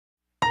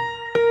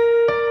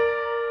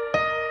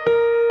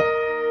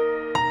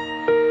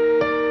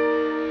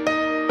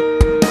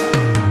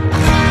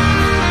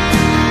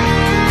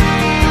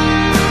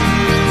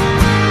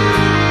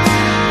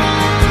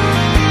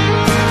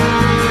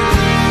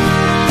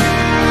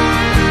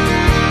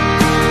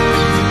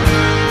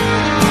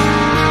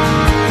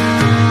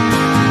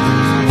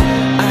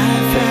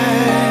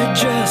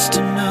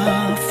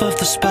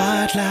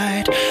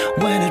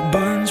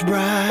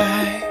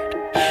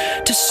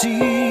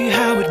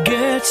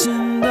it's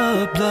in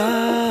the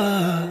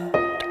blood.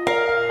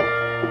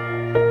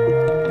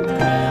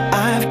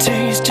 I've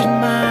tasted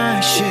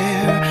my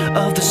share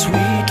of the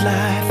sweet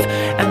life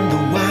and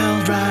the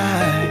wild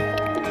ride,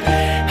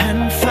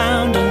 and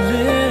found a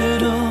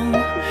little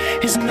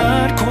is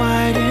not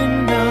quite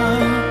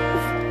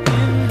enough.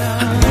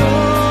 I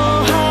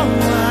know how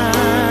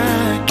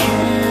I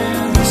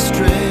can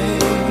stray,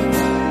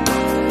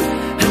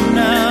 and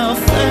how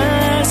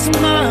fast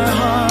my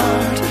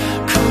heart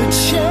could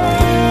change.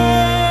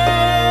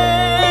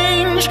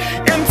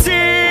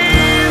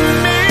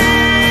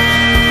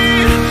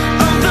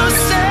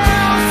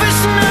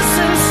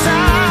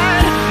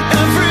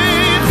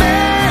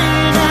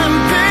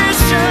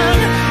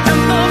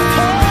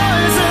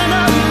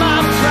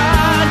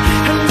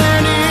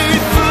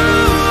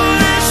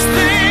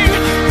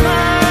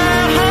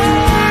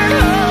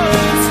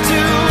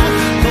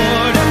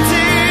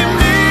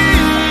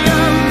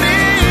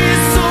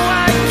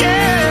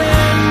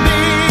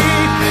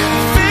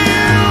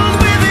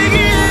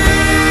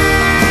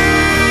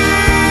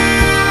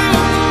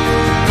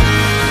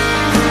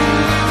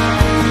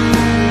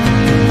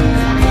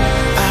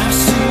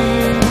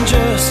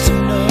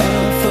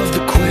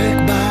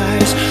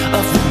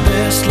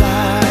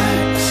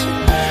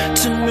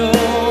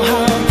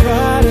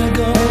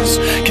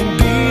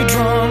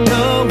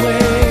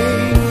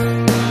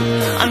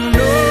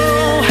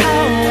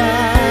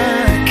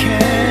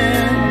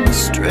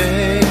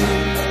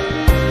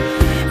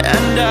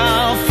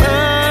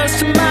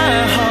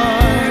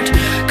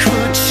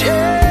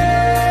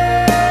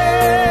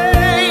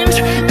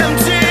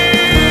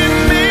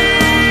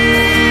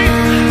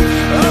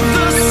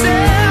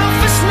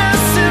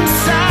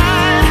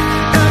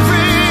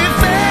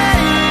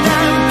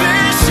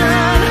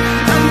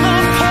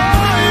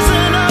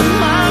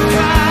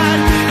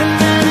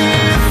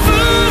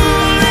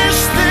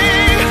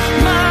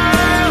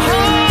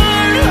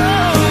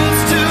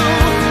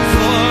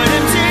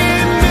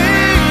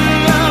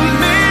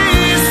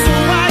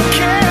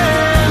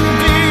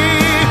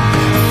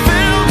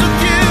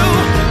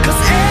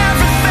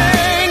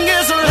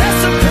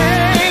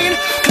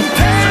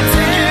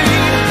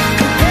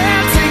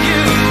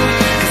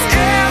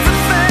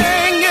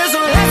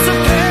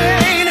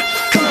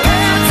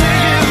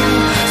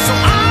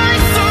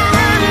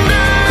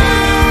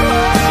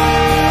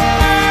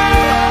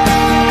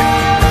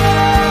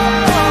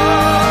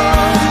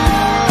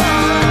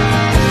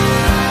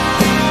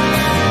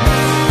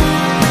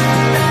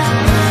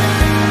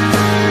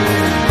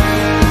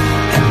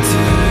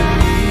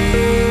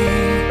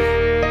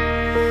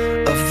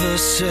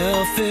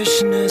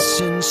 Selfishness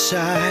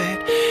inside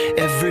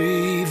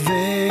every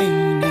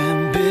vain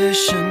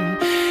ambition,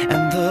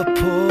 and the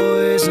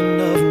poison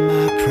of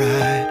my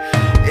pride.